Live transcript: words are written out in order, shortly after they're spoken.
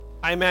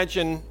I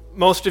imagine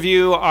most of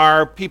you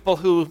are people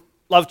who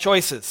love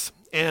choices,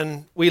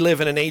 and we live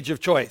in an age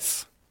of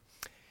choice.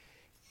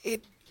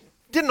 It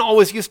didn't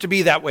always used to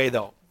be that way,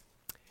 though.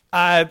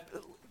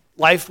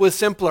 Life was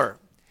simpler.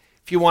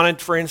 If you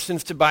wanted, for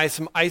instance, to buy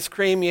some ice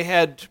cream, you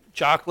had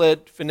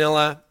chocolate,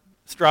 vanilla,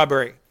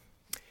 strawberry.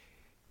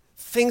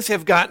 Things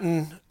have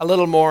gotten a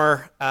little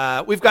more,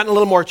 we've gotten a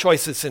little more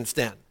choices since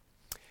then.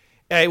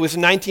 It was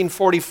in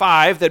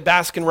 1945 that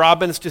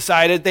Baskin-Robbins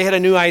decided they had a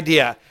new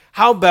idea.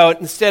 How about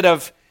instead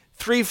of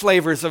 3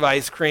 flavors of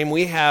ice cream,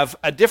 we have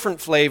a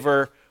different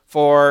flavor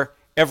for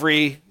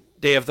every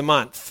day of the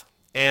month?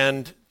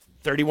 And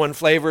 31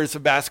 flavors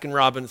of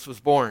Baskin-Robbins was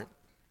born.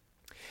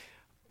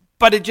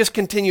 But it just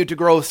continued to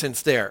grow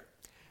since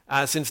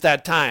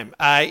that time.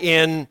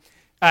 In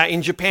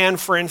Japan,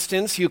 for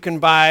instance, you can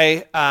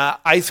buy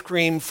ice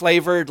cream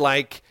flavored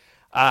like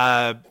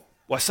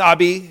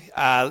wasabi,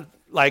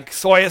 like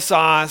soy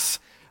sauce,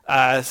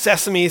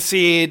 sesame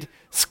seed,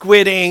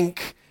 squid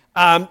ink.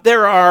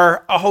 There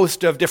are a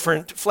host of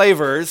different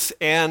flavors,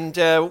 and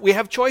we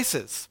have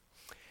choices.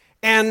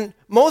 And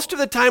most of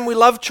the time we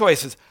love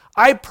choices.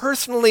 I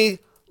personally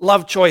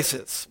love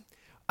choices.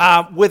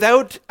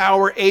 Without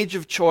our age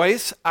of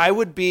choice, I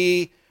would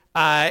be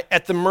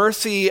at the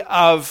mercy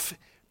of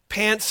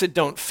pants that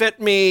don't fit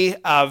me,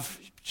 of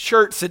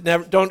shirts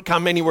that don't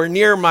come anywhere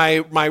near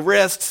my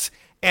wrists,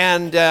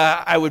 and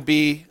I would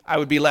be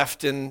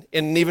left in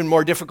an even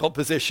more difficult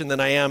position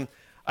than I am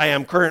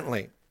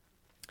currently.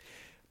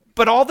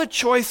 But all the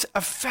choice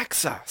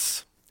affects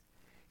us.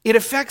 It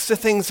affects the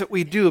things that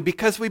we do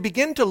because we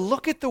begin to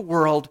look at the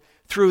world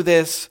through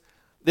this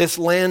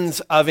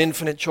lens of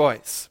infinite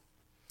choice.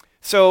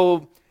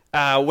 So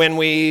when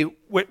we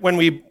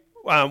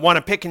want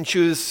to pick and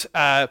choose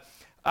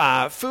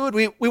food,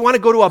 we want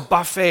to go to a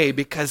buffet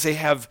because they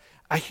have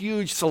a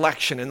huge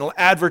selection, and they'll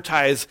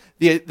advertise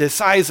the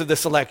size of the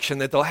selection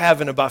that they'll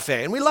have in a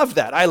buffet. And we love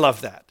that. I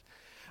love that.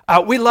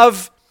 We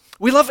love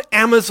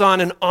Amazon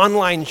and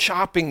online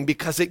shopping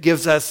because it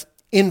gives us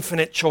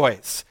infinite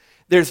choice.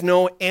 There's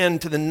no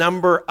end to the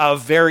number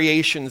of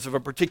variations of a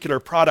particular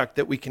product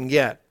that we can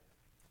get.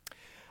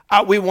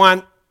 We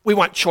want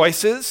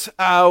choices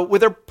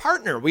with our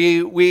partner.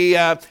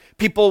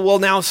 People will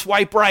now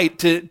swipe right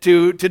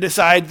to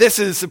decide this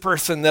is the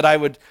person that I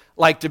would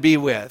like to be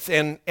with.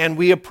 And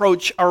we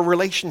approach our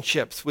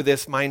relationships with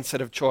this mindset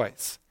of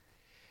choice.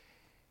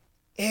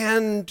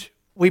 And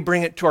we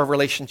bring it to our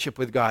relationship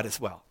with God as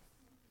well.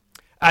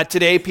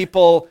 Today,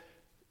 people,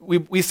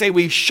 we say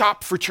we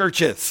shop for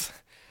churches.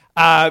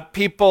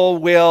 People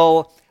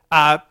will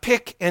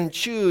pick and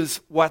choose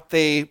what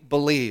they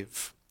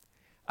believe.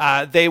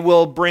 They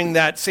will bring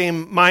that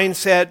same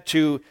mindset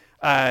to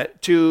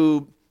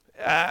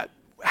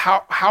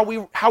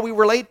how we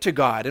relate to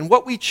God and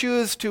what we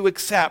choose to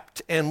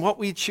accept and what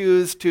we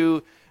choose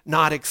to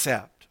not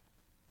accept.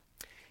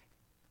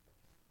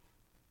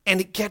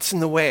 And it gets in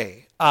the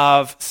way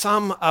of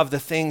some of the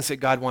things that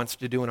God wants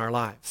to do in our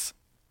lives.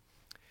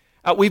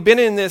 We've been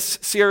in this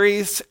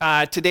series.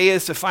 Today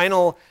is the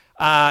final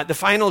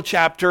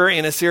chapter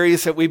in a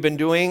series that we've been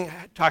doing,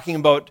 talking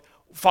about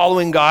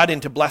following God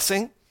into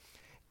blessing.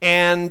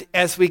 And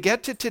as we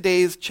get to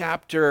today's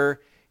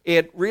chapter,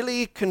 it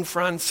really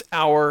confronts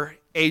our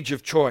age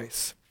of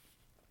choice.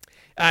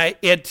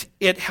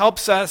 It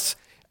helps us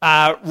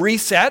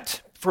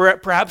reset,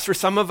 perhaps for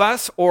some of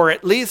us, or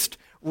at least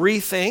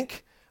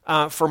rethink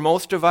for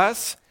most of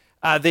us,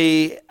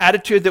 the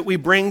attitude that we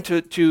bring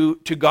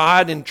to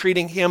God and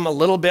treating Him a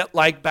little bit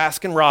like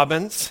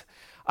Baskin-Robbins,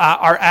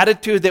 our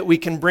attitude that we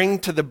can bring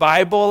to the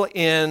Bible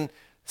in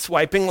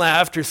swiping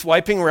left or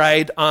swiping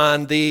right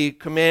on the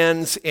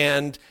commands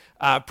and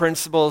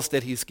principles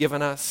that He's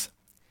given us.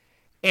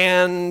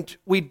 And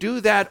we do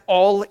that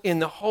all in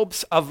the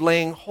hopes of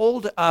laying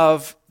hold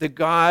of the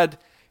God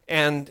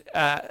and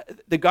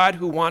the God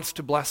who wants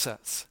to bless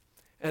us,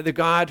 the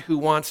God who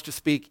wants to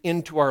speak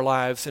into our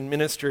lives and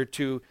minister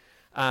to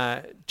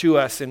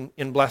us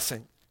in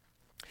blessing.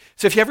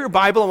 So if you have your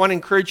Bible, I want to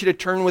encourage you to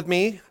turn with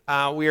me.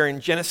 We are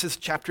in Genesis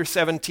chapter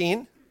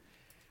 17.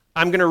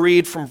 I'm going to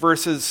read from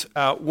verses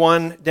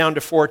 1 down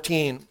to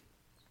 14.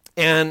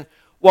 And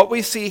what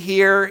we see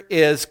here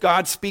is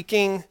God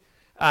speaking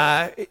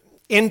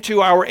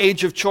into our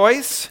age of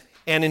choice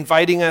and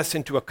inviting us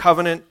into a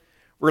covenant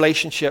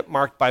relationship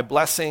marked by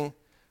blessing,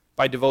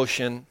 by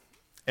devotion,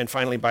 and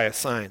finally by a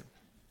sign.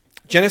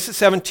 Genesis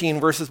 17,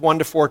 verses 1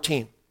 to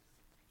 14.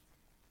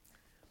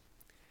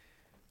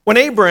 When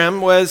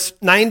Abram was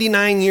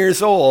 99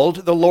 years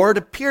old, the Lord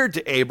appeared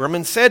to Abram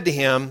and said to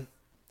him,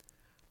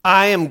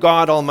 I am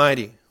God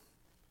Almighty.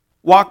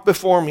 Walk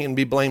before me and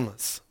be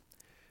blameless,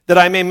 that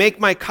I may make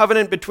my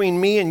covenant between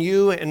me and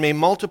you and may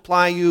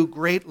multiply you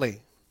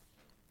greatly.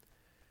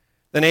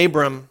 Then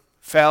Abram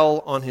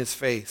fell on his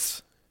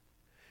face.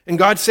 And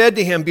God said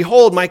to him,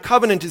 Behold, my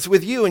covenant is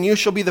with you, and you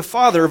shall be the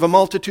father of a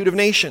multitude of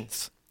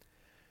nations.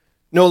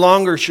 No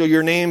longer shall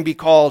your name be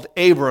called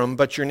Abram,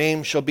 but your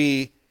name shall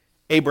be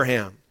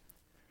Abraham.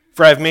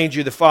 For I have made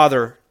you the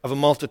father of a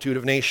multitude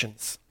of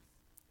nations.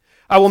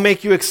 I will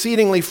make you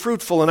exceedingly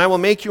fruitful, and I will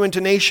make you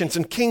into nations,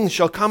 and kings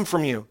shall come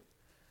from you.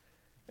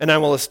 And I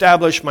will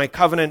establish my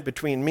covenant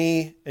between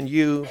me and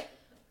you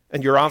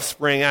and your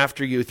offspring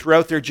after you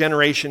throughout their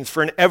generations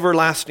for an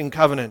everlasting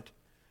covenant,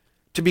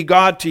 to be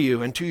God to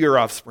you and to your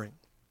offspring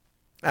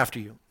after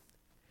you.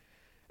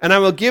 And I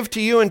will give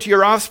to you and to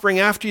your offspring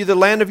after you the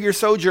land of your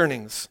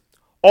sojournings,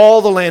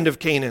 all the land of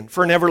Canaan,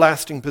 for an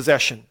everlasting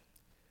possession.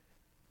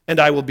 And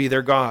I will be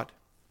their God.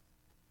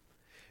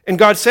 And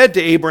God said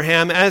to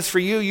Abraham, as for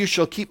you, you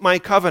shall keep my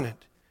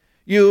covenant,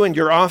 you and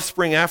your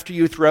offspring after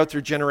you throughout their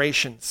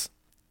generations.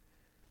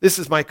 This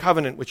is my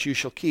covenant which you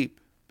shall keep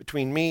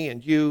between me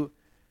and you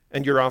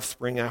and your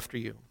offspring after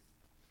you.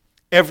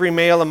 Every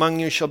male among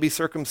you shall be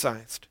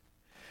circumcised.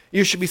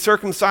 You shall be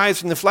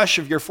circumcised in the flesh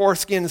of your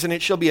foreskins, and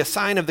it shall be a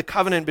sign of the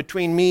covenant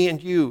between me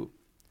and you.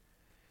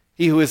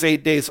 He who is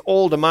 8 days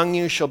old among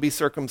you shall be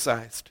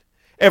circumcised.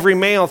 Every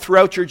male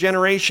throughout your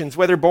generations,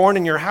 whether born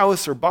in your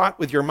house or bought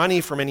with your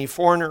money from any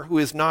foreigner who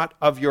is not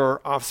of your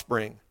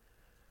offspring,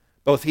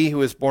 both he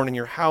who is born in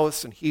your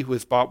house and he who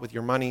is bought with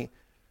your money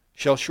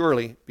shall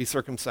surely be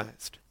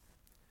circumcised.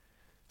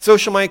 So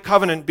shall my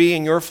covenant be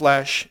in your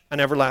flesh, an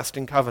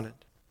everlasting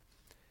covenant.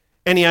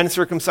 Any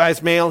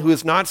uncircumcised male who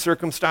is not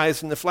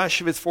circumcised in the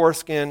flesh of his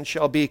foreskin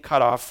shall be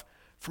cut off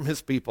from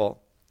his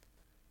people.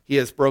 He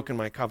has broken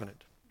my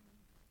covenant.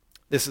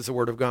 This is the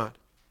word of God.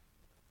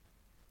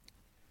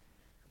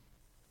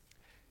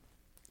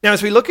 Now,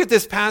 as we look at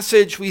this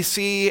passage, we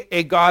see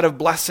a God of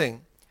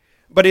blessing,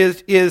 but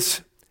it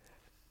is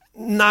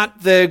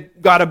not the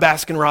God of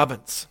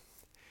Baskin-Robbins.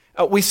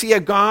 We see a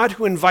God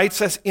who invites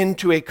us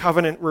into a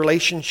covenant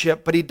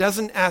relationship, but he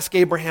doesn't ask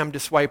Abraham to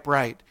swipe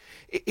right.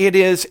 It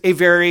is a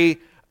very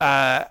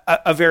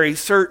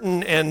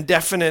certain and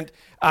definite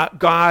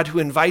God who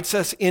invites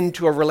us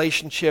into a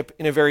relationship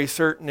in a very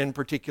certain and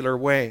particular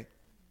way.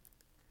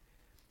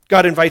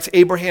 God invites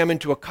Abraham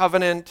into a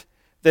covenant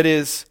that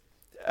is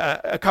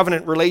a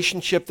covenant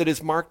relationship that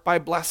is marked by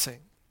blessing.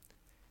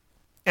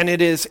 And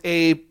it is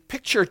a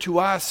picture to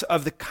us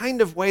of the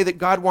kind of way that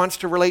God wants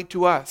to relate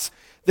to us,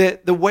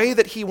 the way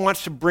that he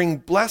wants to bring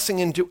blessing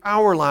into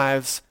our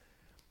lives,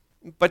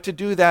 but to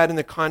do that in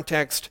the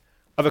context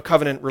of a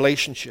covenant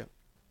relationship.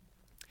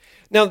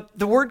 Now,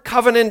 the word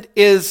covenant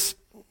is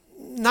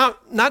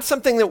not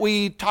something that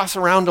we toss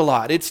around a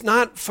lot. It's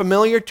not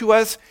familiar to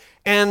us,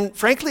 and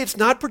frankly, it's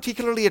not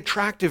particularly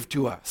attractive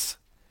to us.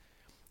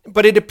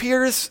 But it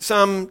appears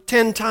some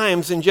 10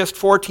 times in just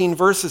 14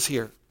 verses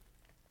here.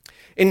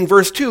 In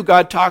verse 2,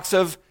 God talks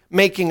of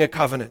making a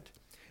covenant.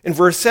 In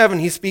verse 7,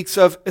 he speaks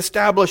of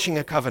establishing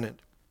a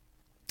covenant.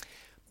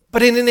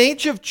 But in an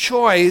age of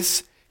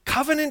choice,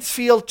 covenants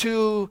feel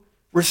too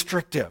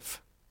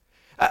restrictive.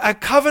 A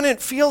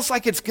covenant feels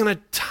like it's going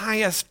to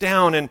tie us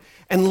down and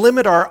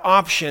limit our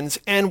options,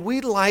 and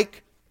we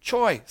like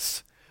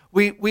choice.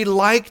 We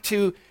like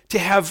to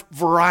have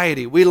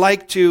variety. We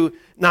like to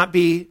not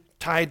be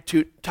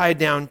tied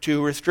down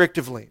too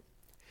restrictively.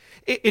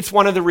 It's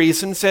one of the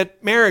reasons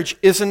that marriage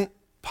isn't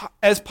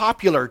as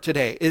popular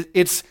today.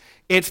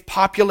 Its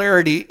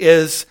popularity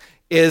is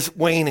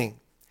waning.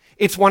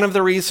 It's one of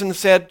the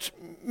reasons that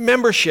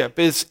membership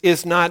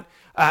is not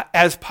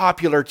as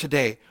popular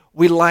today.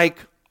 We like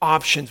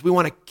options. We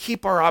want to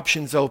keep our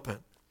options open.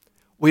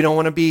 We don't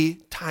want to be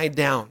tied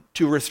down,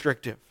 too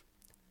restrictive.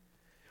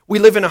 We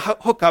live in a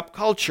hookup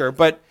culture,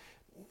 but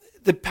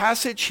the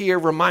passage here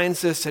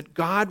reminds us that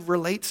God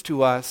relates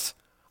to us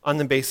on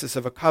the basis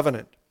of a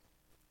covenant.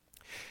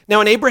 Now,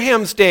 in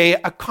Abraham's day,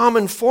 a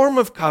common form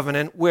of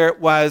covenant where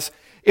it was,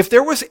 if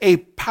there was a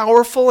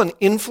powerful and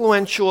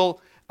influential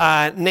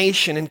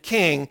nation and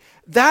king,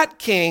 that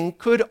king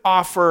could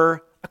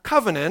offer a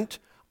covenant,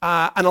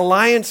 an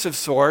alliance of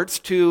sorts,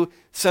 to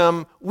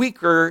some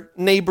weaker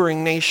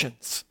neighboring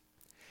nations.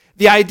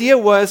 The idea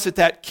was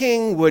that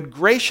king would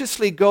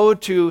graciously go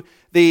to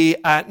the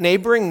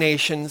neighboring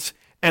nations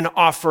and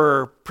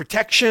offer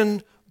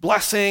protection,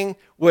 blessing,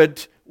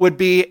 would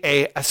be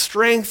a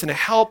strength and a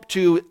help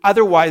to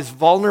otherwise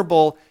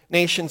vulnerable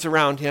nations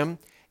around him,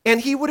 and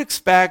he would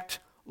expect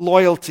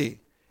loyalty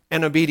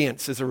and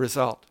obedience as a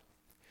result.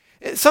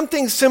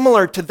 Something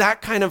similar to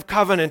that kind of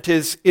covenant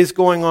is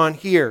going on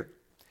here.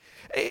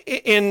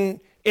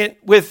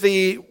 With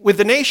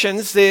the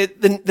nations,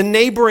 the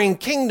neighboring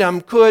kingdom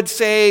could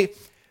say,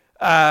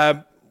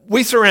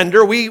 we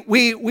surrender, we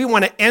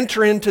want to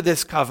enter into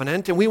this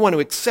covenant, and we want to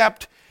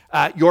accept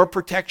your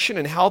protection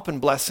and help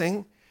and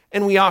blessing,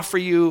 and we offer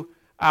you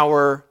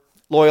our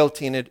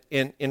loyalty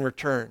in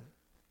return.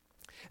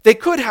 They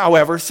could,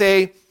 however,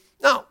 say,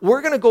 no,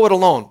 we're going to go it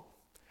alone.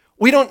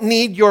 We don't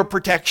need your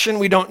protection.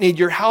 We don't need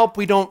your help.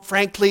 We don't,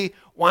 frankly,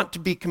 want to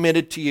be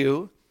committed to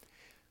you.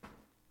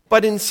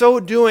 But in so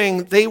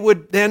doing, they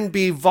would then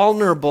be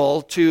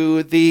vulnerable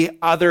to the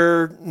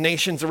other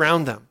nations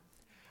around them,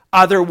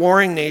 other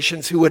warring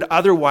nations who would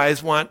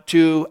otherwise want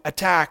to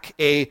attack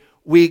a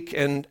weak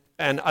and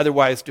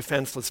otherwise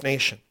defenseless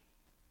nation.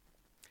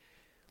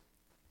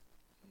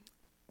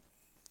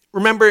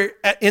 Remember,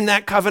 in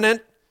that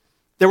covenant,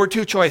 there were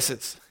two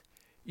choices.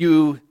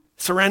 You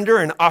surrender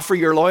and offer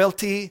your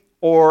loyalty,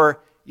 or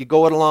you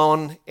go it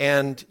alone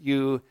and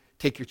you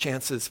take your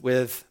chances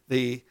with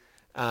the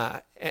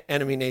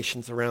enemy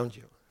nations around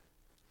you.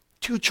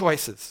 Two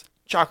choices,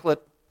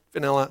 chocolate,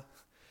 vanilla.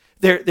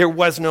 There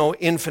was no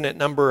infinite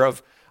number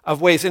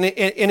of ways. And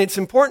it's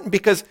important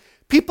because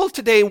people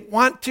today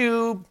want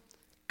to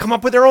come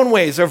up with their own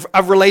ways of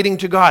relating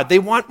to God. They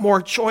want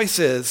more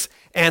choices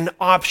and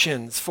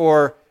options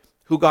for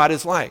who God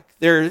is like.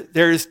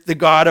 There's the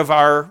God of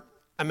our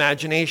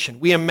imagination.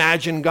 We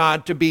imagine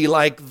God to be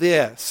like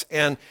this,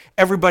 and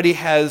everybody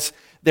has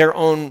their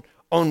own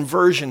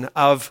version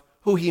of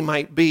who he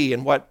might be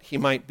and what he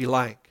might be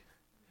like.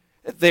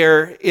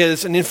 There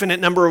is an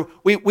infinite number.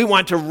 We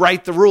want to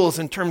write the rules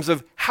in terms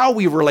of how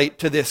we relate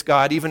to this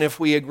God, even if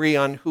we agree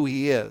on who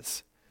he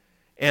is.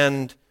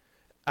 And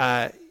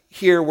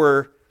here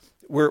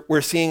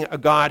we're seeing a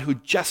God who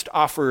just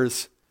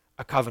offers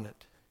a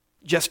covenant,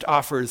 just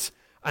offers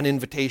an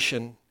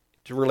invitation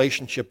to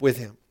relationship with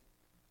him.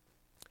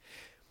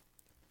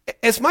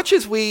 As much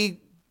as we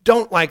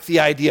don't like the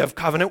idea of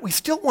covenant, we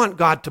still want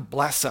God to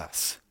bless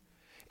us.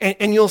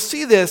 And you'll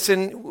see this,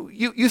 and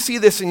you see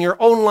this in your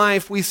own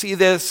life. We see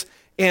this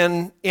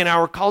in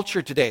our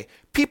culture today.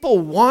 People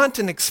want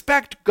and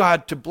expect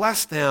God to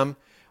bless them,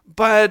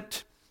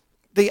 but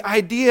the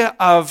idea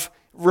of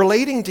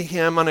relating to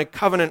him on a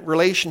covenant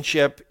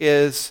relationship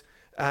is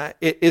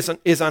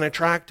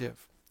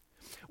unattractive.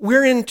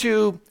 We're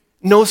into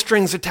no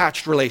strings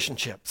attached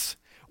relationships.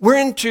 We're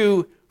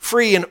into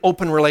free and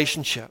open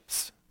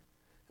relationships.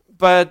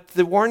 But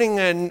the warning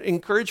and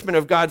encouragement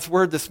of God's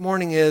word this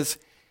morning is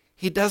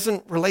he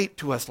doesn't relate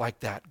to us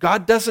like that.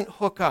 God doesn't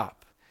hook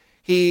up.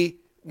 He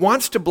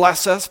wants to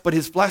bless us, but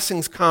his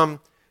blessings come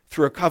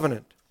through a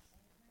covenant.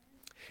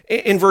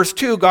 In verse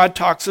 2, God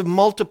talks of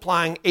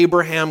multiplying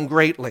Abraham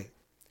greatly.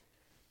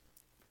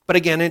 But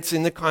again, it's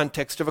in the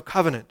context of a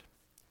covenant.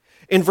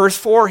 In verse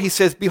 4, he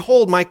says,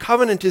 "Behold, my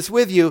covenant is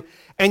with you,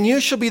 and you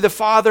shall be the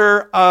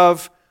father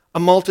of a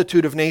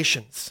multitude of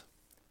nations."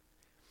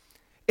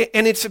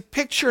 And it's a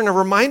picture and a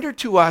reminder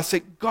to us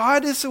that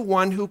God is the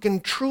one who can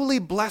truly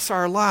bless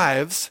our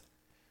lives,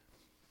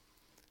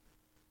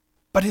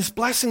 but his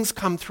blessings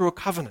come through a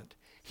covenant.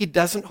 He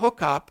doesn't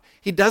hook up.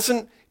 He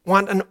doesn't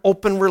want an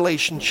open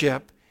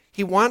relationship.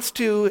 He wants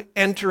to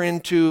enter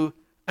into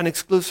an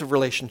exclusive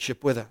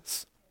relationship with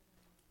us.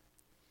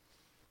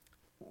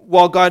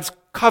 While God's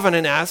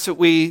covenant asks that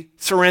we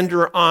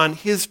surrender on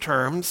his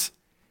terms,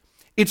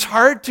 it's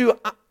hard to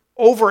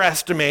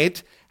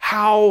overestimate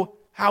how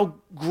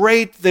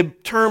great the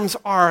terms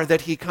are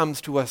that he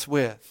comes to us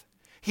with.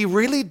 He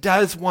really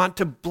does want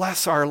to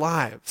bless our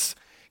lives.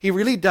 He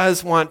really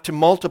does want to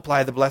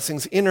multiply the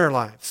blessings in our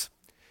lives.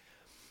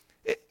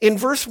 In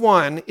verse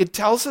 1, it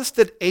tells us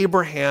that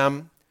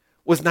Abraham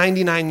was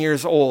 99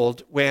 years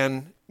old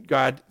when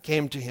God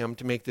came to him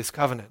to make this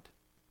covenant.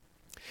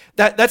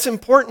 That's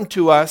important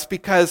to us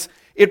because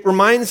it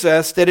reminds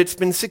us that it's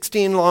been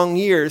 16 long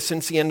years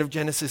since the end of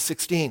Genesis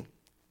 16.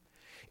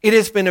 It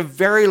has been a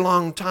very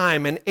long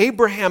time, and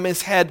Abraham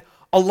has had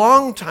a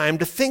long time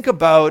to think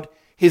about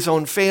his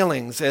own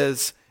failings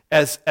as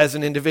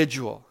an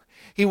individual.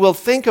 He will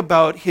think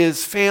about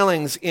his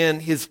failings in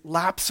his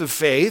lapse of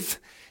faith,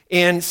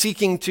 in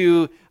seeking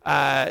to,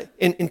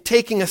 in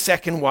taking a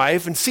second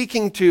wife, and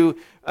seeking to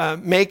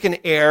make an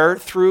heir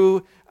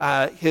through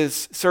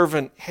his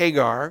servant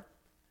Hagar.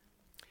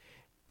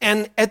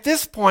 And at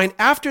this point,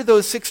 after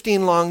those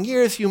 16 long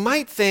years, you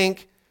might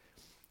think,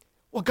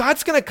 well,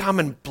 God's going to come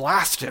and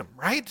blast him,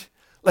 right?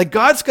 Like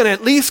God's going to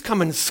at least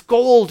come and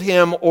scold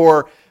him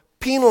or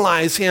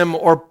penalize him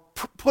or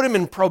put him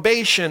in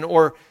probation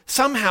or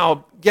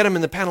somehow get him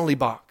in the penalty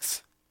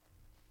box.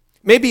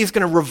 Maybe he's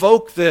going to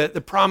revoke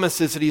the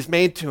promises that he's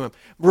made to him,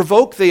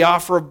 revoke the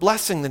offer of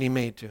blessing that he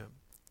made to him.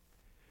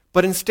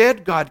 But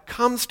instead, God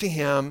comes to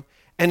him,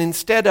 and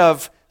instead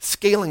of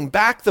scaling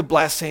back the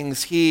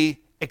blessings, he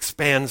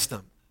expands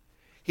them.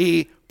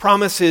 He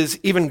promises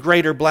even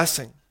greater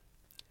blessing.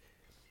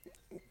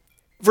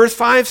 Verse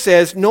 5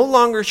 says, "No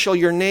longer shall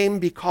your name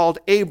be called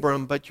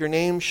Abram, but your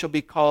name shall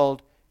be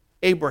called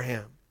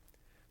Abraham,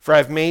 for I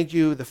have made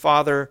you the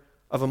father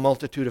of a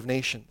multitude of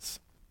nations."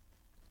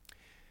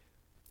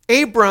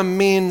 Abram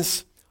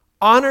means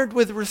honored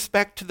with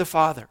respect to the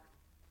father.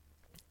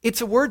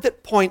 It's a word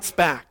that points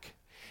back.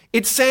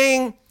 It's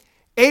saying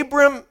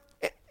Abram,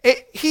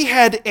 he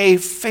had a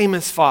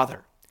famous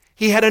father.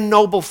 He had a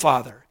noble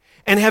father.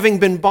 And having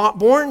been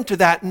born to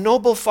that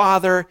noble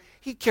father,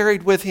 he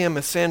carried with him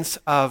a sense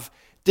of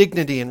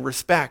dignity and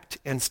respect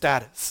and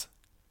status.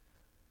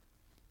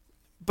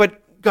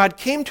 But God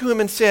came to him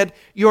and said,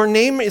 your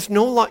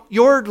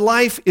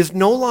life is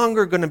no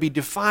longer going to be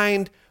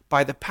defined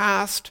by the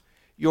past.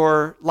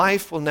 Your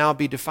life will now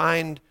be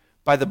defined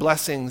by the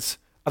blessings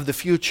of the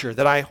future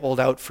that I hold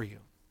out for you.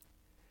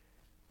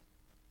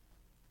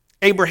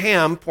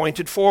 Abraham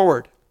pointed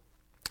forward.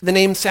 The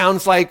name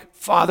sounds like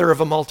father of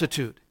a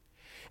multitude.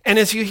 And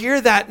as you hear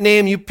that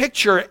name, you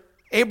picture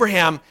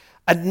Abraham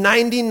a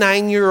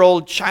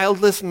 99-year-old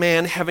childless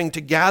man having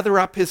to gather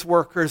up his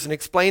workers and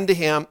explain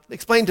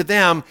to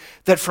them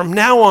that from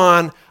now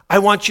on, I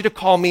want you to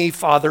call me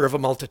father of a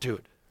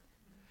multitude.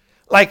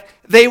 Like,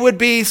 they would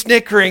be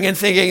snickering and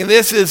thinking,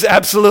 this is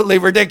absolutely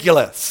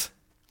ridiculous.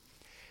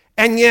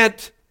 And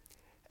yet,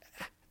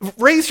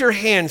 raise your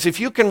hands if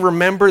you can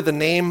remember the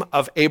name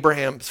of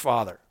Abraham's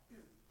father.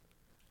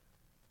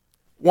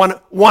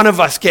 One of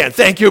us can.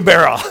 Thank you,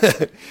 Beryl.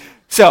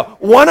 So,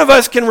 one of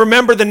us can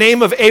remember the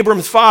name of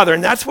Abram's father,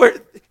 and that's where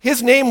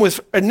his name was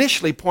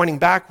initially pointing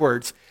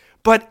backwards.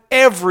 But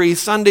every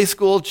Sunday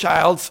school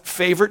child's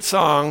favorite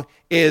song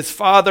is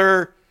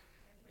Father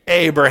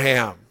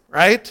Abraham,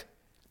 right?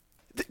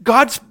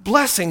 God's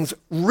blessings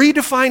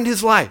redefined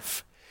his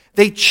life.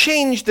 They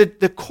changed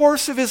the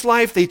course of his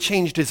life. They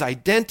changed his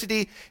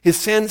identity, his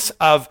sense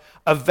of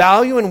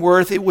value and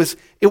worth. It was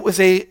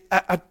a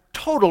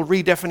total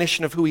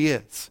redefinition of who he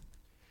is.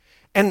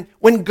 And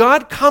when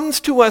God comes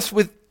to us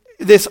with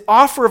this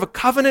offer of a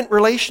covenant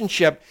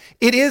relationship,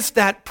 it is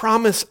that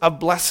promise of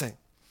blessing.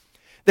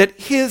 That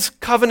his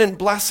covenant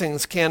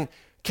blessings can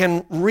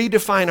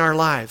redefine our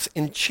lives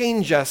and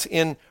change us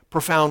in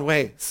profound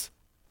ways.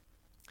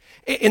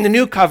 In the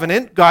new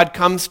covenant, God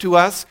comes to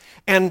us,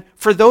 and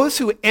for those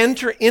who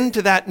enter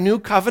into that new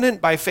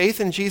covenant by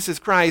faith in Jesus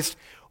Christ,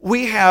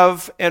 we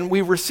have and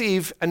we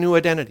receive a new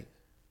identity.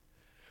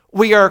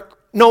 We are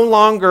no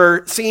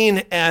longer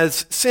seen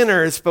as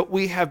sinners, but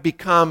we have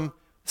become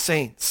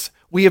saints.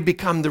 We have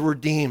become the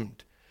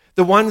redeemed,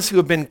 the ones who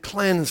have been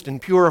cleansed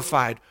and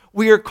purified.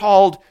 We are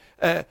called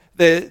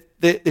the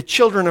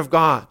children of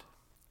God,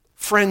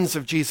 friends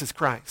of Jesus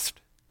Christ.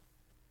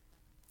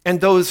 And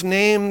those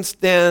names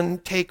then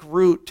take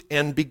root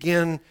and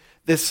begin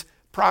this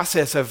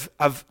process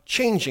of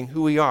changing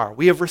who we are.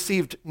 We have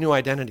received new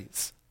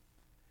identities.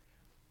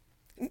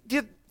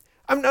 I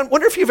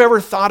wonder if you've ever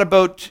thought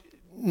about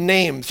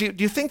names. Do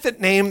you think that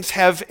names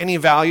have any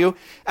value?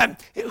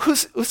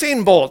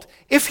 Usain Bolt,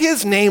 if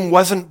his name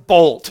wasn't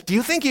Bolt, do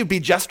you think he'd be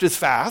just as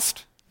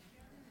fast?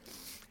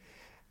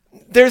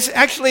 There's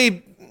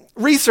actually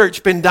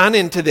research been done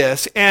into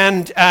this,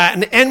 and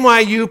an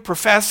NYU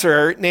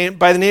professor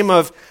by the name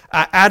of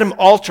Adam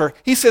Alter,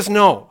 he says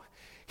no.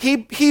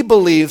 He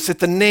believes that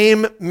the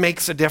name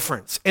makes a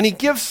difference, and he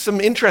gives some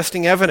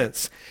interesting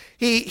evidence.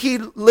 He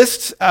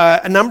lists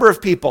a number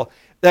of people.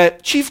 The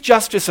Chief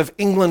Justice of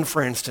England,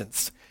 for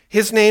instance,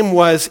 his name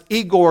was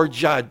Igor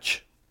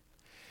Judge.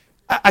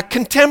 A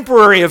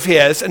contemporary of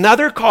his,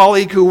 another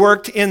colleague who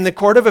worked in the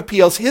Court of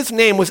Appeals, his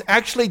name was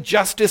actually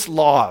Justice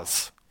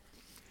Laws.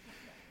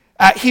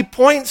 He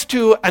points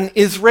to an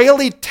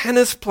Israeli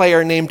tennis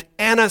player named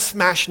Anna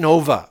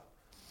Smashnova.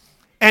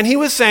 And he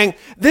was saying,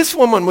 this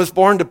woman was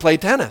born to play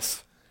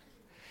tennis.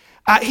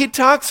 He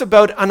talks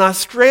about an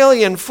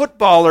Australian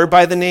footballer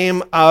by the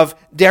name of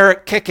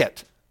Derek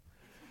Kickett.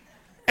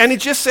 And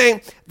he's just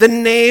saying, the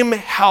name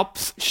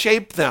helps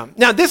shape them.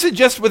 Now, this is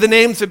just with the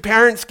names that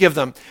parents give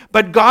them.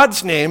 But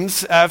God's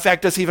names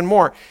affect us even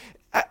more.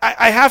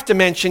 I have to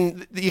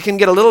mention, you can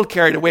get a little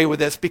carried away with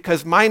this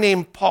because my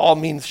name, Paul,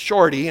 means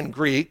shorty in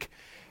Greek.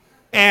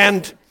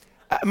 And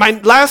my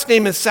last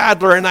name is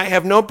Sadler, and I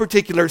have no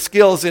particular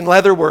skills in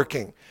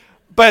leatherworking.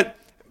 But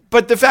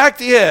the fact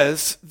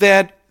is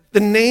that the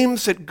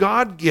names that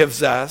God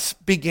gives us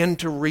begin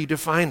to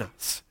redefine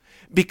us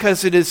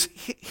because it is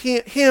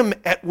Him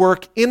at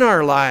work in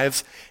our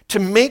lives to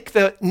make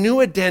the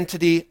new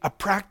identity a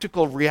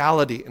practical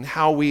reality in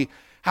how we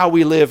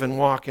live and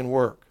walk and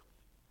work.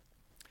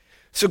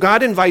 So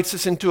God invites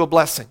us into a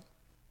blessing,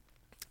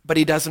 but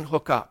He doesn't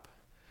hook up.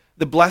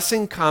 The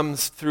blessing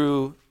comes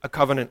through a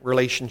covenant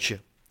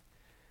relationship.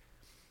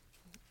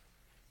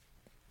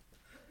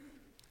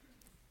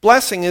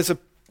 Blessing is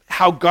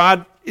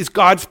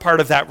God's part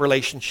of that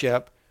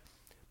relationship,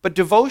 but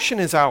devotion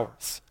is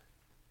ours.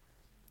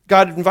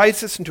 God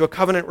invites us into a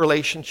covenant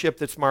relationship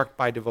that's marked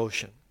by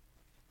devotion.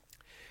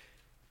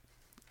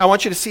 I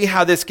want you to see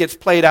how this gets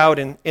played out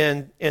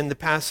in the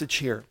passage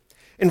here.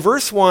 In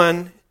verse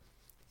 1,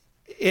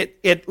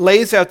 it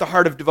lays out the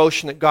heart of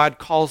devotion that God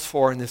calls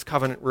for in this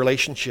covenant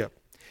relationship.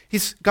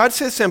 God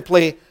says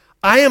simply,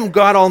 I am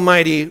God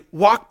Almighty,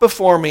 walk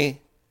before me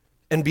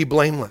and be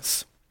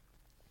blameless.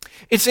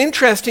 It's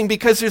interesting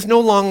because there's no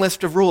long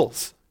list of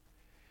rules.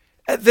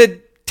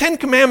 The 10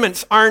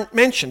 Commandments aren't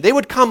mentioned. They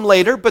would come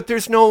later, but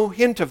there's no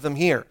hint of them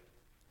here.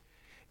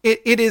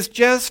 It is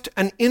just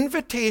an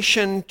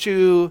invitation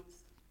to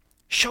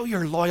show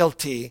your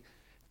loyalty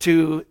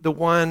to the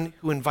one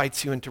who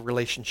invites you into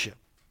relationship.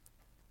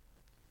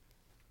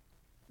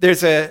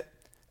 There's a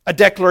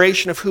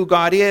declaration of who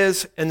God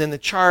is, and then the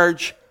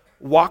charge,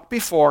 walk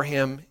before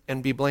Him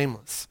and be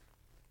blameless.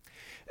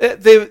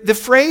 The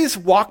phrase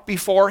walk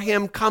before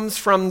Him comes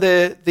from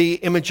the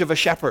image of a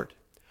shepherd.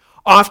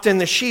 Often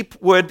the sheep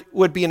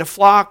would be in a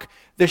flock.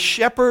 The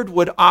shepherd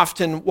would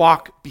often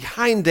walk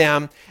behind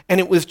them,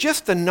 and it was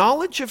just the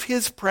knowledge of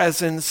His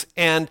presence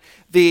and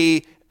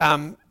the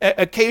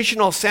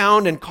occasional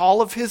sound and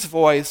call of His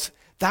voice,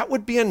 that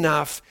would be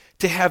enough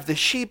to have the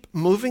sheep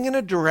moving in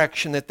a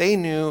direction that they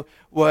knew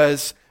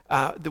was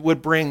that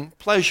would bring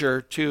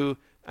pleasure to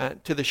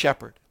the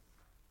shepherd.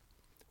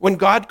 When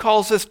God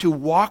calls us to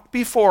walk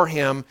before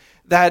him,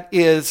 that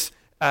is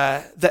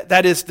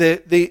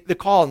the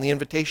call and the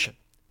invitation.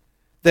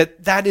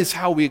 That is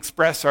how we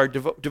express our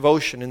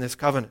devotion in this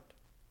covenant.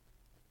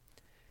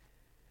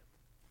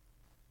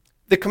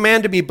 The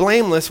command to be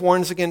blameless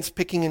warns against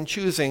picking and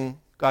choosing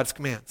God's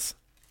commands,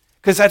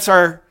 because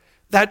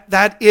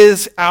that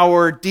is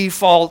our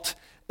default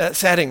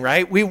setting,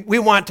 right? We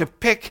want to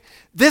pick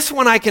this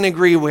one I can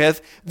agree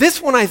with,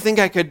 this one I think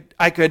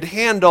I could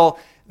handle.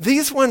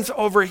 These ones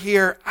over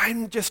here,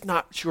 I'm just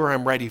not sure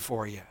I'm ready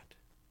for yet.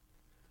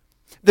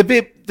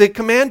 The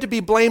command to be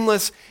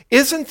blameless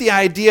isn't the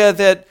idea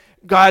that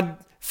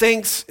God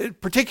thinks,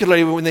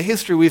 particularly in the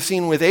history we've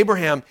seen with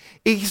Abraham,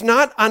 he's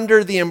not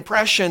under the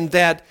impression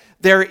that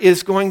there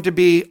is going to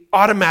be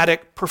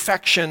automatic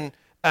perfection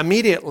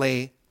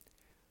immediately,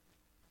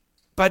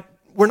 but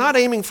we're not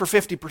aiming for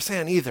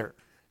 50% either.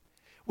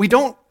 We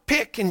don't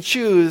pick and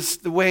choose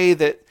the way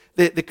that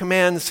the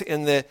commands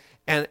and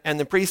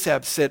the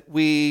precepts that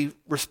we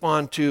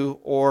respond to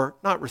or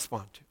not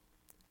respond to.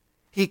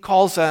 He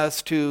calls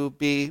us to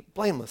be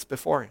blameless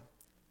before him,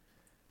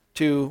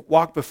 to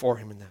walk before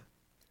him in that.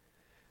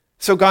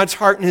 So God's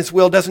heart and his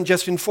will doesn't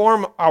just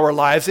inform our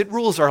lives, it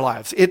rules our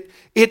lives. It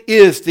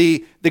is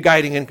the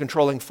guiding and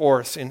controlling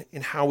force in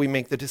how we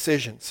make the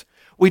decisions.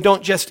 We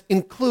don't just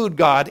include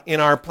God in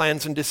our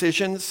plans and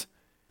decisions.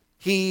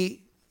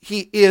 He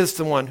is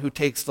the one who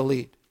takes the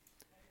lead.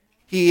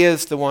 He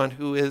is the one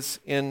who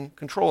is in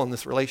control in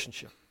this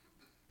relationship.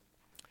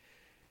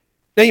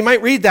 Now you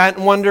might read that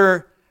and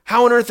wonder,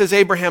 how on earth is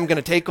Abraham going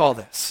to take all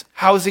this?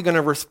 How is he going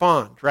to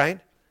respond, right?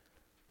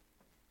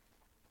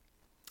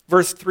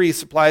 Verse 3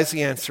 supplies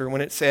the answer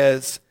when it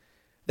says,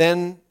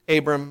 "Then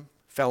Abram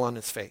fell on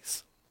his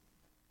face."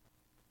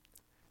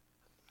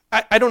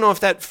 I don't know if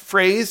that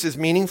phrase is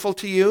meaningful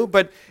to you,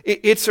 but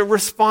it's a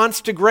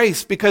response to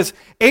grace, because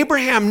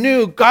Abraham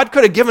knew God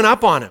could have given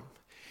up on him.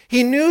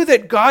 He knew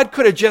that God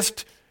could have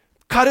just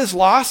cut his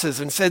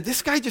losses and said,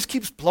 this guy just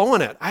keeps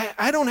blowing it.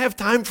 I don't have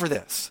time for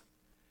this.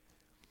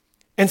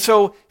 And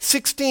so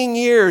 16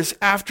 years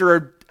after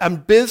an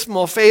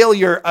abysmal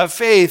failure of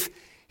faith,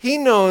 he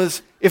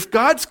knows if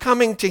God's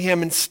coming to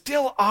him and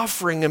still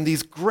offering him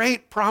these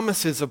great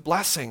promises of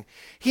blessing,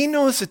 he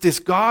knows that this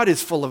God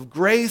is full of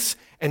grace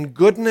and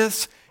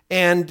goodness,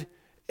 and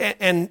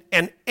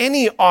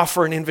any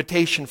offer and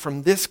invitation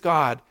from this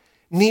God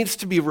needs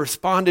to be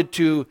responded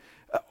to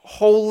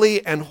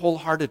wholly and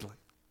wholeheartedly.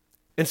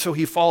 And so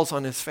he falls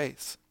on his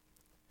face.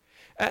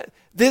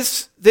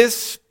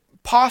 This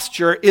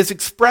posture is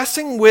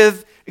expressing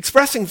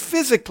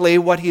physically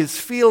what he is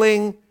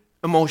feeling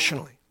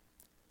emotionally.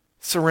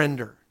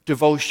 Surrender,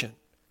 devotion,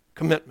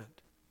 commitment.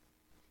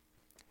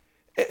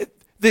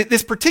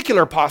 This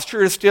particular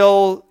posture is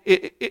still,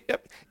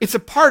 it's a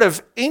part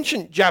of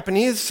ancient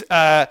Japanese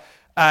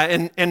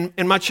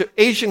and much of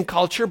Asian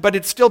culture, but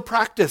it's still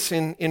practiced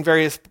in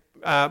various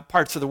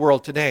parts of the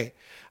world today.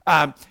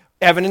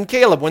 Evan and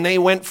Caleb, when they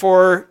went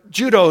for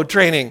judo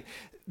training,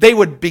 they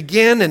would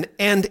begin and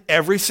end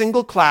every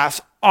single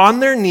class on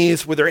their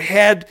knees with their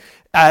head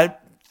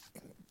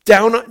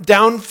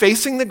down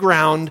facing the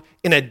ground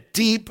in a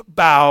deep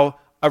bow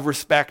of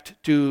respect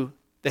to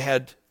the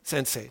head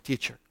sensei,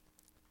 teacher.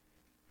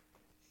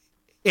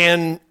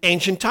 In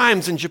ancient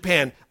times in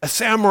Japan, a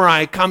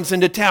samurai comes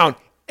into town,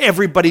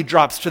 everybody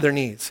drops to their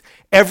knees.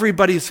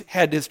 Everybody's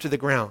head is to the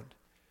ground.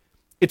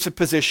 It's a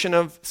position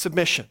of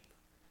submission.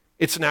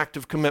 It's an act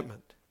of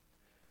commitment.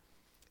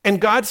 And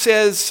God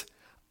says,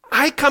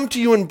 I come to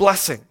you in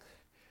blessing,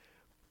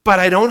 but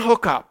I don't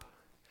hook up.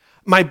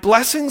 My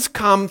blessings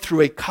come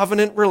through a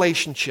covenant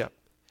relationship.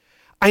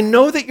 I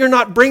know that you're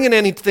not bringing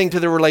anything to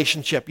the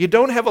relationship. You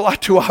don't have a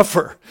lot to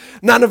offer.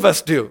 None of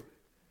us do.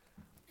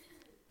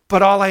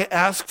 But all I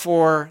ask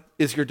for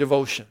is your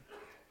devotion.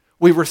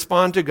 We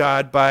respond to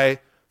God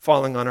by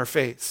falling on our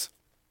face.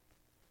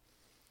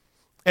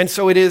 And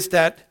so it is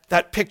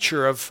that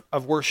picture of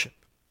worship.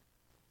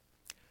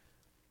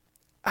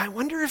 I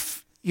wonder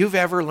if you've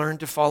ever learned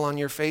to fall on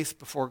your face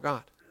before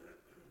God.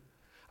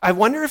 I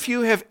wonder if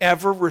you have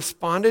ever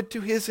responded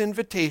to his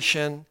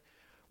invitation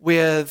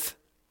with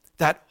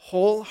that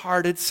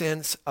wholehearted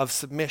sense of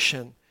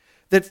submission.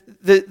 That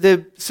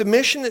the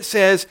submission that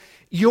says,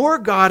 you're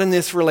God in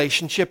this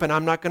relationship and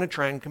I'm not going to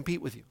try and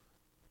compete with you.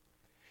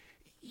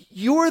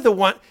 You are the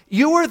one,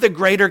 you are the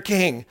greater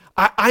king.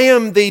 I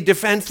am the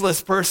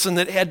defenseless person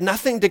that had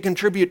nothing to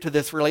contribute to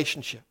this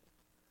relationship.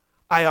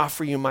 I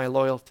offer you my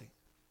loyalty.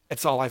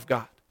 It's all I've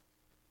got.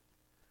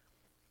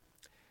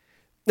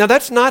 Now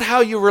that's not how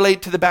you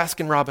relate to the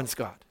Baskin-Robbins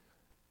God.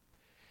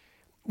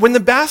 When the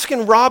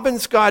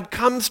Baskin-Robbins God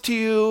comes to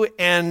you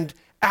and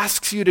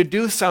asks you to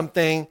do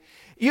something,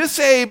 you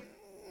say,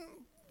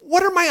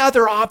 what are my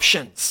other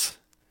options?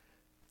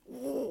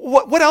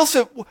 What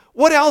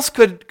else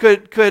could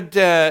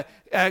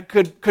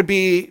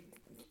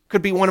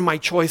be one of my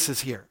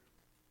choices here?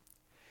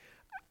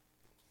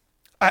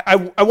 I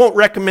won't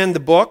recommend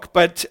the book,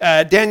 but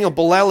Daniel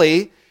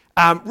Bolelli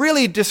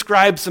really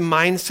describes the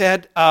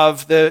mindset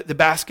of the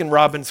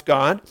Baskin-Robbins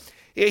God.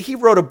 He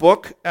wrote a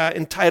book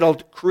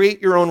entitled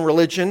Create Your Own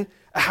Religion,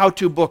 a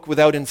how-to book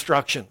without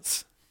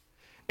instructions.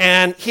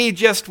 And he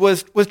just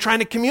was trying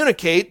to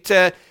communicate.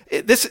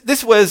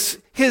 This was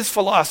his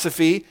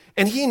philosophy,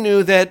 and he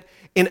knew that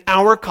in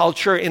our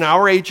culture, in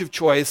our age of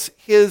choice,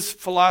 his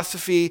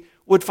philosophy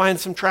would find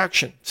some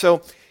traction.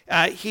 So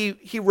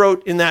he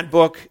wrote in that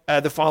book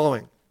the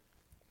following.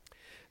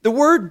 The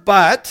word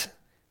but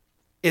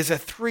is a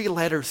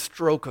 3-letter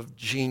stroke of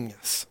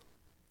genius.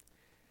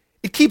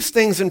 It keeps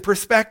things in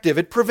perspective.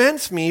 It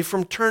prevents me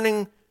from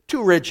turning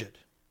too rigid,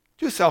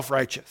 too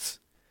self-righteous.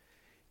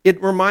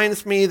 It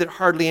reminds me that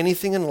hardly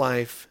anything in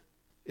life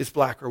is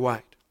black or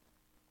white.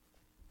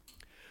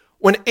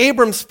 When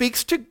God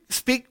speaks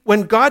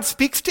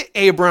to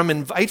Abram,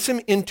 invites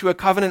him into a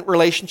covenant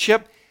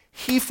relationship,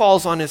 he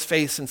falls on his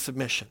face in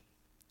submission.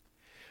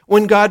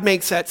 When God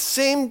makes that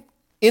same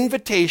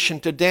invitation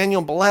to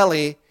Daniel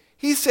Bolelli,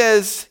 he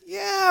says,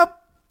 yeah,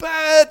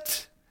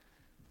 but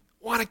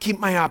want to keep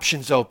my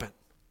options open.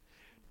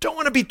 Don't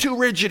want to be too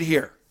rigid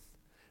here.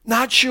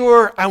 Not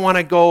sure I want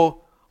to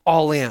go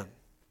all in.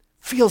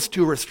 Feels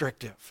too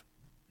restrictive.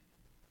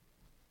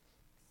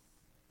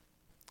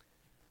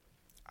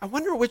 I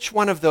wonder which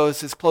one of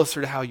those is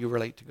closer to how you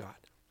relate to God.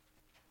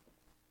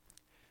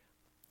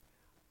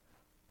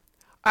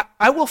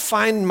 I will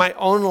find my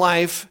own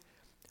life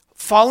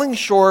falling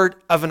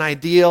short of an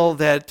ideal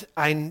that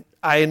I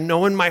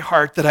know in my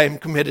heart that I am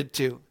committed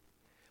to.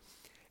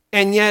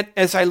 And yet,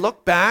 as I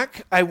look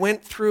back, I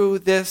went through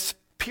this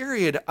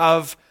period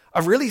of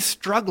really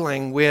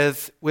struggling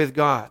with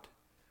God.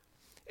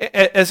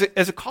 As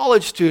a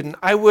college student,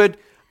 I would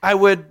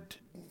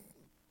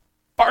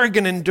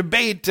bargain and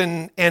debate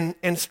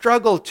and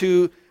struggle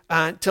to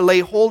lay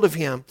hold of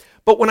him.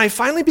 But when I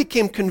finally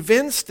became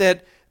convinced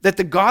that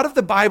the God of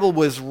the Bible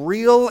was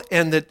real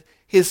and that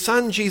his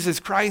son Jesus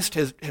Christ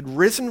had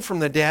risen from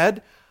the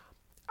dead,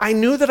 I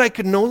knew that I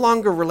could no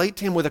longer relate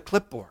to him with a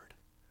clipboard.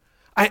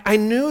 I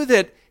knew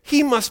that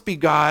he must be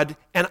God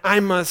and I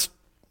must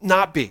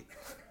not be.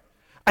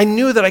 I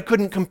knew that I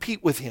couldn't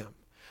compete with him.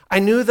 I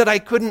knew that I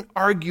couldn't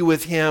argue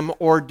with him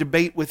or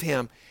debate with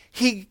him.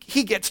 He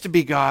gets to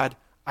be God,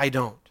 I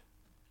don't.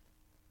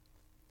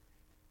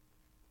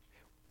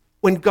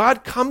 When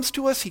God comes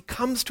to us, he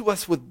comes to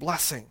us with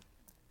blessing.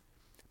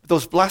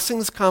 Those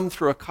blessings come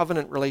through a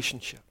covenant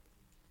relationship.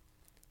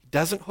 He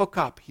doesn't hook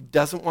up. He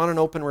doesn't want an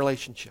open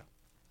relationship.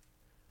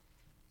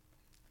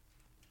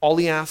 All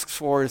he asks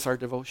for is our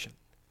devotion.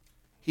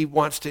 He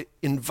wants to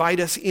invite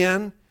us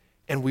in,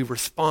 and we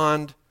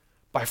respond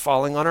by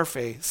falling on our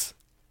face,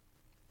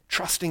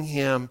 trusting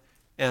him,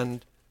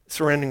 and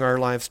surrendering our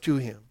lives to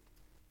him.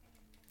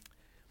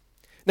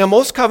 Now,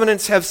 most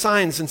covenants have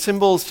signs and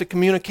symbols to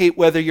communicate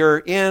whether you're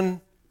in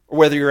or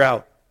whether you're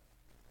out.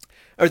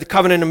 Or the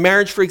covenant of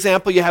marriage, for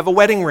example, you have a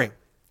wedding ring.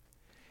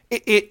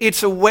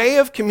 It's a way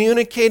of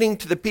communicating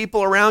to the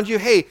people around you,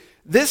 hey,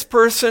 this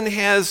person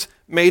has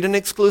made an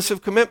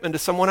exclusive commitment to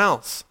someone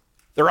else.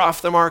 They're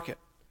off the market.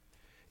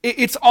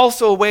 It's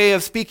also a way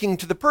of speaking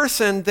to the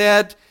person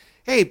that,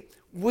 hey,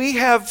 we've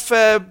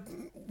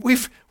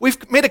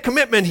made a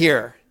commitment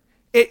here.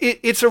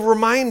 It's a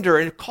reminder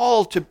and a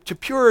call to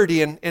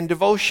purity and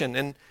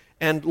devotion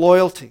and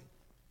loyalty.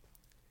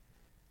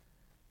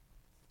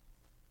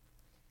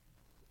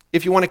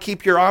 If you want to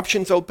keep your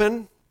options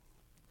open,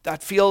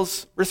 that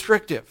feels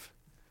restrictive.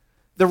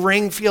 The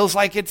ring feels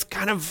like it's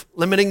kind of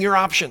limiting your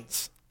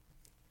options.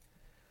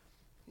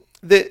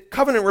 The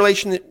covenant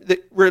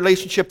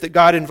relationship that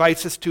God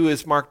invites us to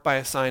is marked by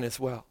a sign as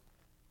well.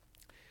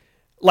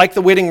 Like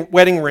the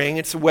wedding ring,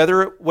 it's a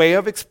way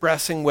of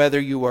expressing whether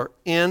you are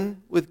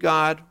in with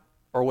God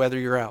or whether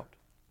you're out.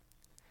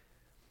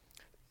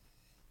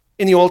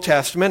 In the Old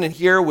Testament, and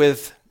here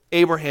with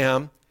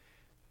Abraham,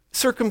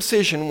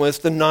 circumcision was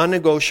the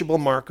non-negotiable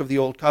mark of the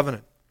Old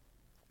Covenant.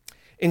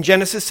 In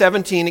Genesis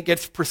 17, it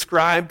gets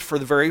prescribed for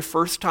the very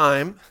first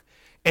time,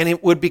 and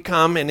it would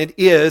become, and it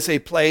is, a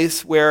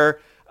place where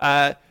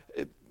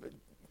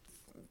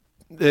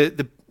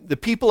the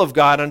people of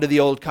God under the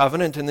Old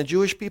Covenant and the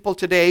Jewish people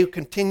today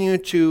continue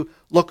to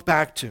look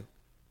back to.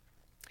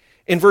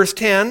 In verse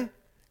 10,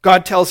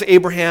 God tells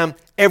Abraham,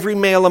 every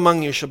male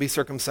among you shall be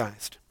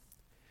circumcised.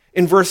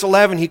 In verse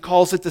 11, he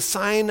calls it the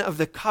sign of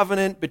the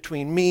covenant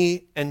between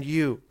me and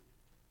you.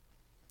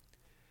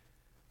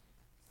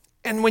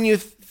 And when you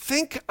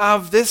think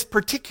of this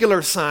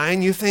particular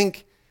sign, you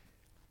think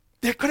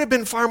there could have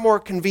been far more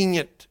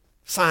convenient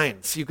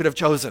signs you could have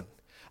chosen.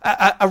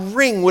 A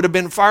ring would have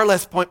been far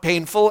less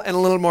painful and a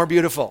little more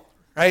beautiful,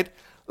 right?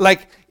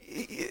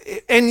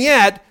 And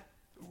yet,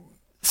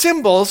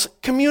 symbols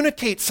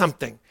communicate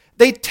something.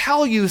 They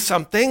tell you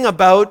something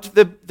about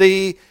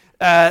the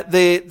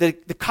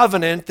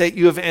covenant that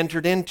you have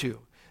entered into.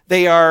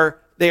 They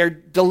are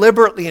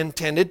deliberately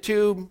intended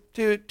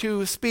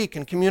to speak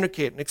and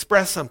communicate and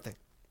express something.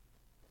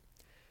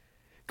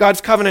 God's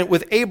covenant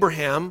with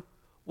Abraham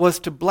was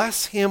to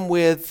bless him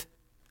with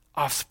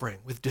offspring,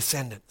 with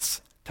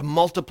descendants, to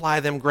multiply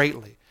them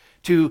greatly,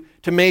 to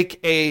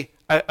make a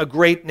a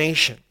great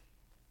nation.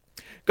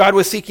 God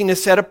was seeking to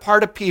set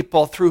apart a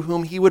people through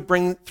whom he would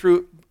bring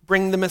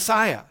the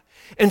Messiah.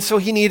 And so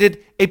he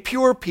needed a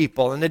pure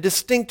people and a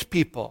distinct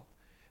people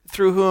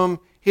through whom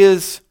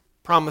his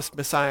promised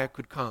Messiah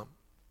could come.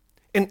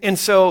 And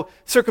so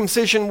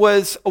circumcision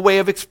was a way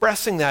of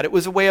expressing that. It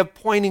was a way of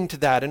pointing to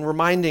that and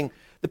reminding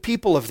the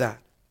people of that.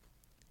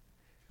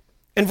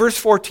 And verse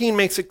 14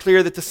 makes it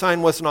clear that the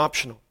sign wasn't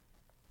optional.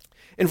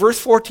 In verse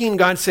 14,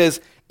 God says,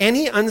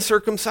 "Any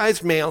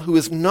uncircumcised male who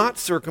is not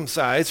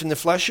circumcised in the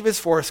flesh of his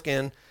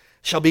foreskin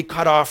shall be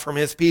cut off from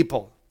his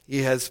people.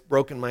 He has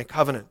broken my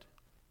covenant."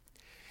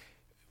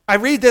 I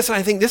read this and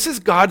I think this is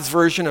God's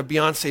version of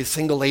Beyonce's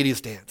Single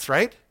Ladies Dance,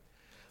 right?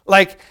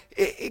 Like,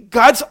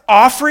 God's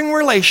offering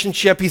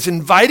relationship, he's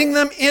inviting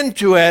them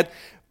into it,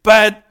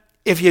 but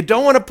if you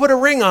don't want to put a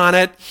ring on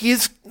it,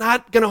 he's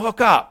not going to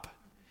hook up.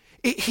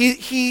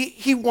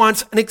 He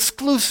wants an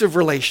exclusive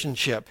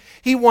relationship.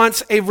 He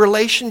wants a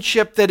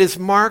relationship that is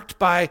marked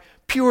by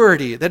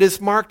purity, that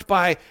is marked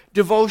by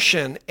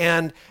devotion,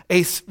 and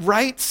a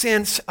right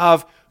sense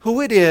of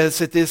who it is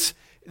that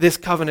this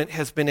covenant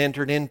has been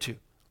entered into.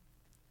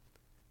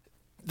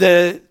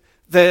 The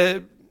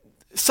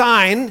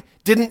sign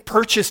didn't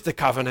purchase the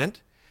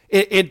covenant.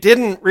 It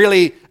didn't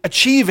really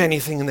achieve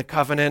anything in the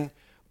covenant,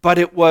 but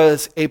it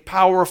was a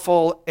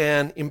powerful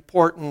and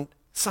important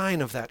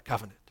sign of that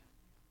covenant.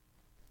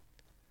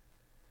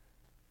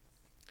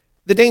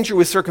 The danger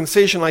with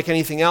circumcision, like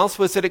anything else,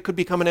 was that it could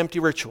become an empty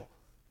ritual.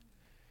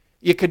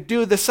 You could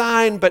do the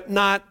sign, but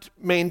not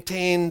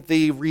maintain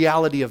the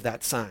reality of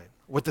that sign,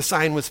 what the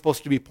sign was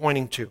supposed to be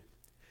pointing to.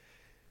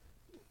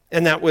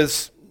 And that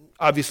was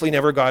obviously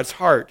never God's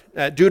heart.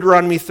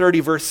 Deuteronomy 30,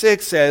 verse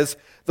 6 says,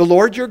 "The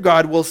Lord your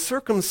God will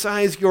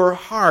circumcise your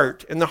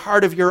heart and the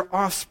heart of your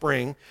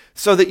offspring,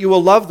 so that you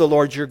will love the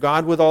Lord your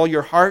God with all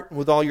your heart and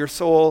with all your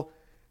soul,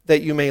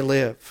 that you may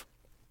live."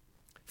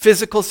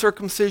 Physical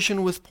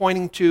circumcision was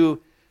pointing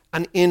to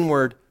an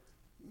inward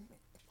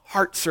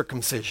heart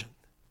circumcision,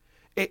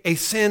 a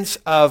sense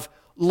of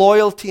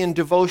loyalty and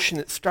devotion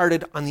that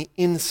started on the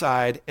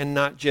inside and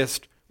not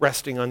just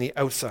resting on the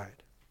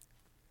outside.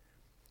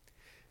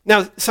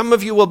 Now, some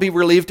of you will be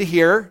relieved to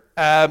hear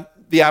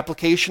the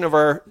application of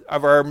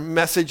our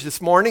message this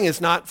morning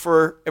is not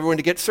for everyone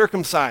to get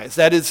circumcised.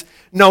 That is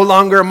no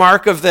longer a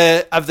mark of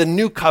the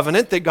new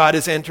covenant that God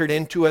has entered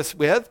into us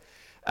with.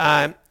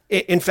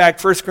 In fact,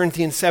 1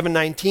 Corinthians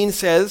 7:19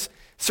 says,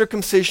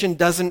 circumcision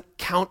doesn't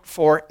count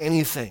for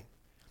anything.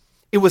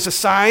 It was a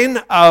sign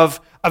of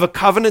a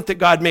covenant that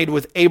God made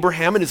with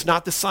Abraham. It is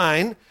not the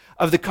sign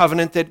of the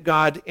covenant that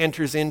God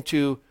enters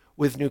into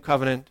with new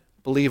covenant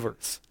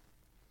believers.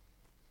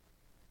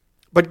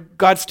 But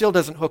God still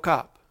doesn't hook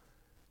up.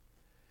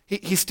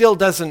 He still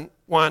doesn't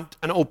want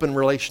an open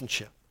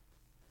relationship.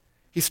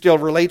 He still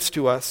relates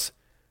to us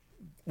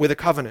with a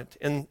covenant.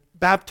 And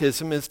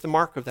baptism is the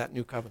mark of that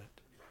new covenant.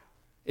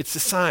 It's a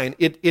sign.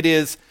 It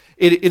is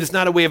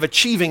not a way of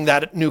achieving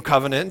that new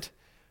covenant,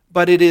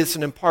 but it is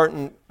an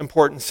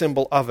important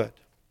symbol of it.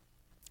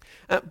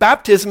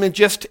 Baptism is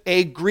just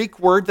a Greek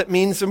word that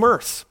means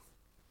immerse.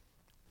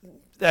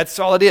 That's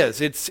all it is.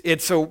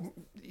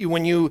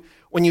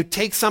 When you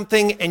take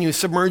something and you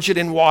submerge it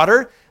in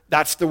water,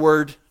 that's the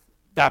word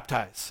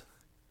baptize.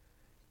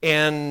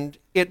 And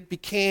it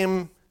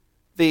became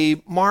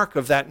the mark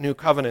of that new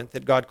covenant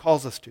that God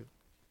calls us to.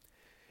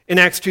 In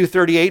Acts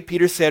 2:38,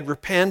 Peter said,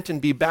 "Repent and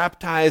be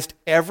baptized,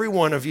 every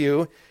one of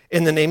you,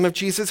 in the name of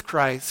Jesus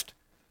Christ,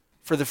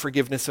 for the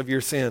forgiveness of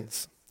your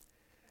sins,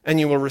 and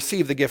you will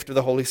receive the gift of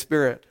the Holy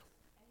Spirit."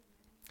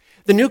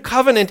 The new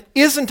covenant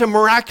isn't a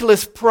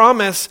miraculous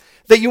promise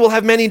that you will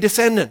have many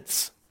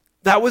descendants.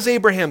 That was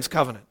Abraham's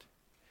covenant.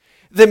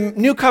 The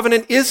new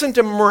covenant isn't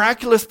a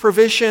miraculous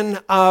provision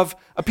of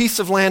a piece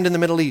of land in the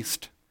Middle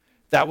East.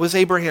 That was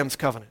Abraham's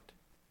covenant.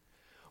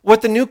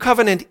 What the new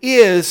covenant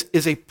is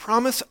a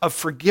promise of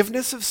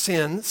forgiveness of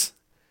sins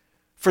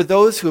for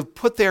those who have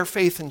put their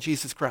faith in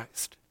Jesus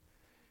Christ.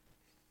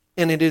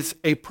 And it is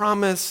a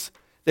promise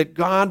that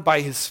God,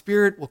 by his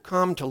Spirit, will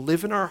come to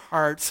live in our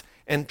hearts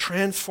and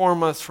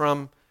transform us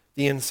from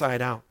the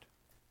inside out.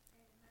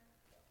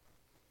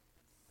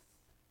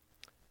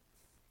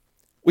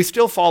 We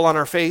still fall on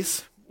our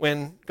face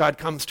when God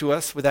comes to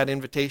us with that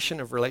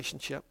invitation of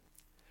relationship.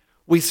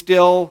 We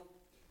still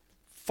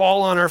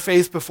fall on our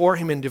face before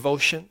him in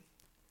devotion.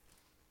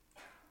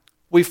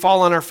 We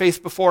fall on our face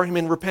before him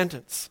in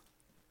repentance.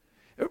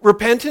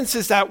 Repentance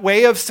is that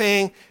way of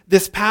saying,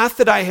 this path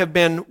that I have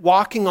been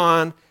walking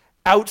on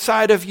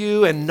outside of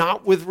you and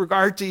not with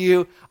regard to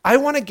you, I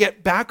want to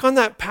get back on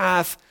that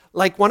path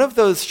like one of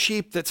those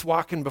sheep that's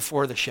walking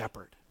before the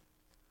shepherd.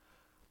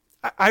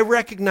 I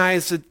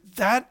recognize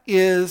that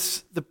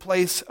is the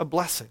place of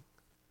blessing.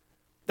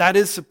 That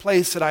is the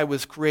place that I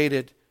was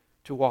created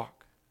to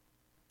walk.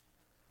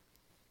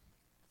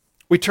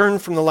 We turn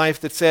from the life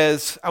that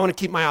says, I want to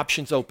keep my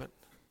options open.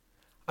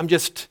 I'm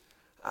just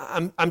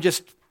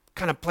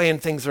kind of playing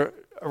things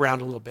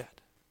around a little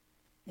bit.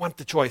 Want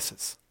the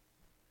choices.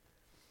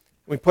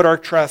 We put our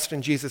trust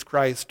in Jesus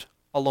Christ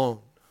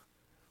alone,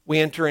 we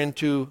enter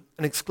into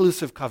an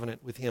exclusive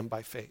covenant with him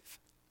by faith.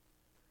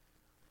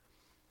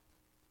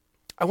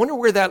 I wonder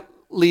where that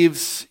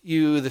leaves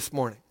you this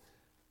morning.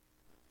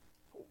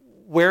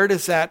 Where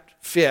does that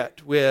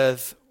fit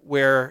with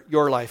where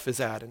your life is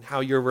at and how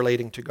you're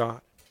relating to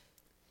God?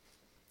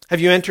 Have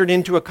you entered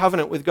into a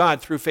covenant with God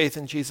through faith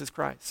in Jesus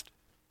Christ?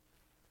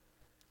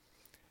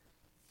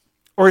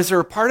 Or is there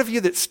a part of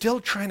you that's still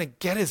trying to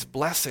get his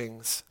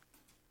blessings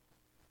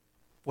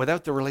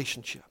without the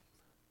relationship?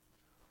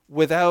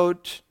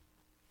 Without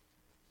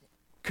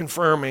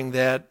confirming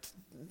that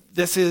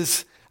this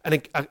is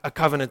a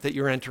covenant that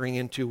you're entering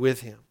into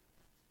with him?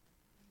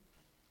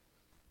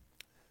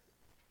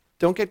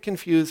 Don't get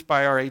confused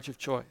by our age of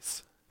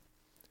choice.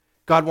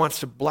 God wants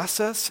to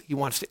bless us. He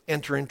wants to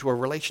enter into a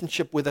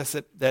relationship with us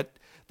that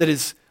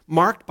is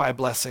marked by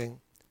blessing,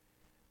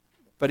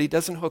 but he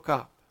doesn't hook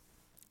up.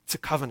 It's a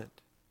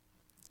covenant,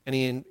 and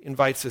he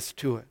invites us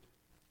to it.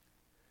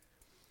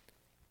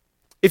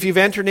 If you've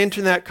entered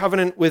into that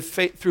covenant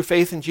through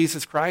faith in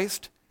Jesus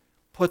Christ,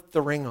 put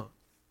the ring on.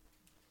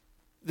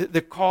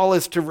 The call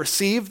is to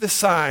receive the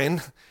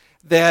sign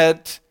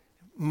that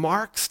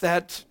marks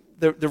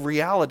the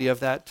reality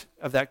of that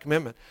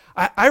commitment.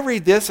 I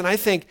read this and I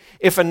think,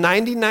 if a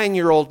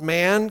 99-year-old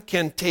man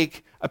can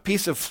take a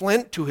piece of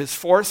flint to his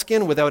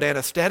foreskin without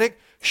anesthetic,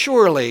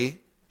 surely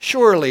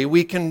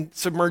we can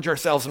submerge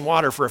ourselves in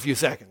water for a few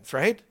seconds,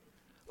 right?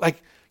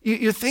 Like,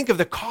 you think of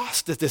the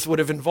cost that this would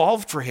have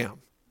involved for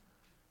him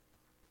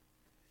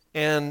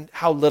and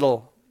how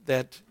little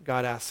that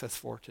God asks us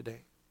for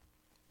today.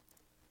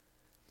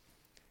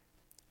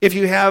 If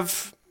you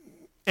have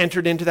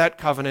entered into that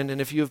covenant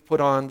and if you have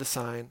put on the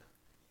sign,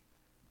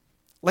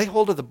 lay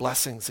hold of the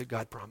blessings that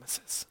God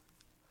promises.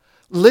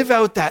 Live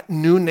out that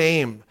new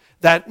name,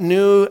 that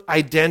new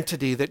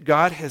identity that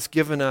God has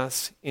given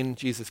us in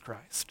Jesus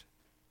Christ.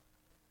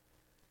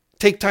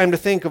 Take time to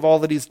think of all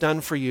that he's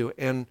done for you,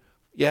 and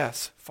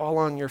yes, fall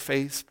on your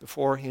face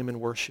before him in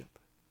worship.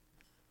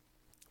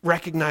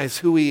 Recognize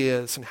who he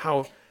is and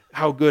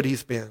how good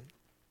he's been.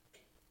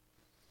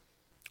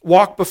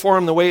 Walk before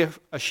him the way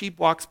a sheep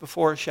walks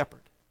before a shepherd.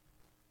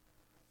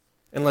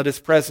 And let his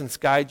presence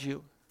guide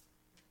you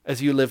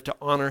as you live to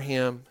honor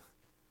him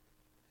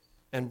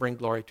and bring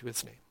glory to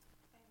his name.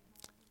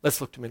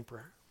 Let's look to him in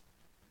prayer.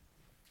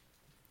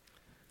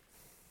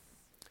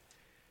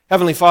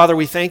 Heavenly Father,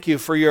 we thank you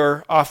for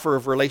your offer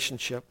of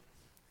relationship.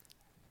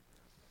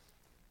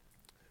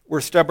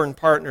 We're stubborn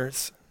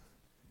partners,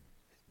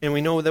 and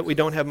we know that we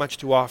don't have much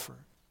to offer.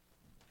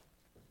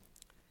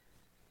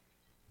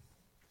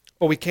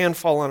 But we can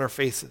fall on our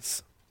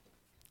faces.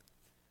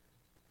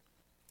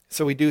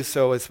 So we do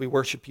so as we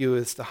worship you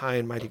as the high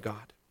and mighty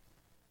God.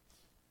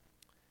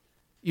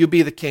 You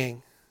be the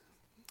king,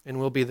 and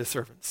we'll be the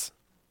servants.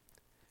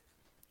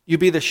 You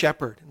be the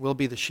shepherd, and we'll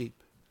be the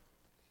sheep.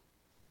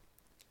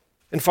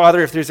 And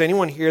Father, if there's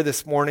anyone here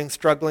this morning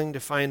struggling to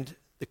find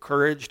the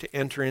courage to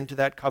enter into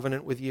that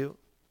covenant with you,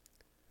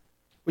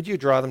 would you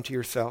draw them to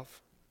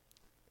yourself?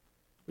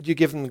 Would you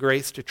give them the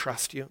grace to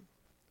trust you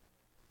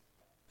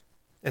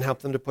and help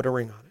them to put a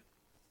ring on it?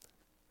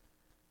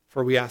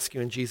 For we ask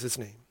you in Jesus'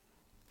 name.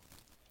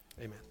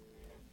 Amen.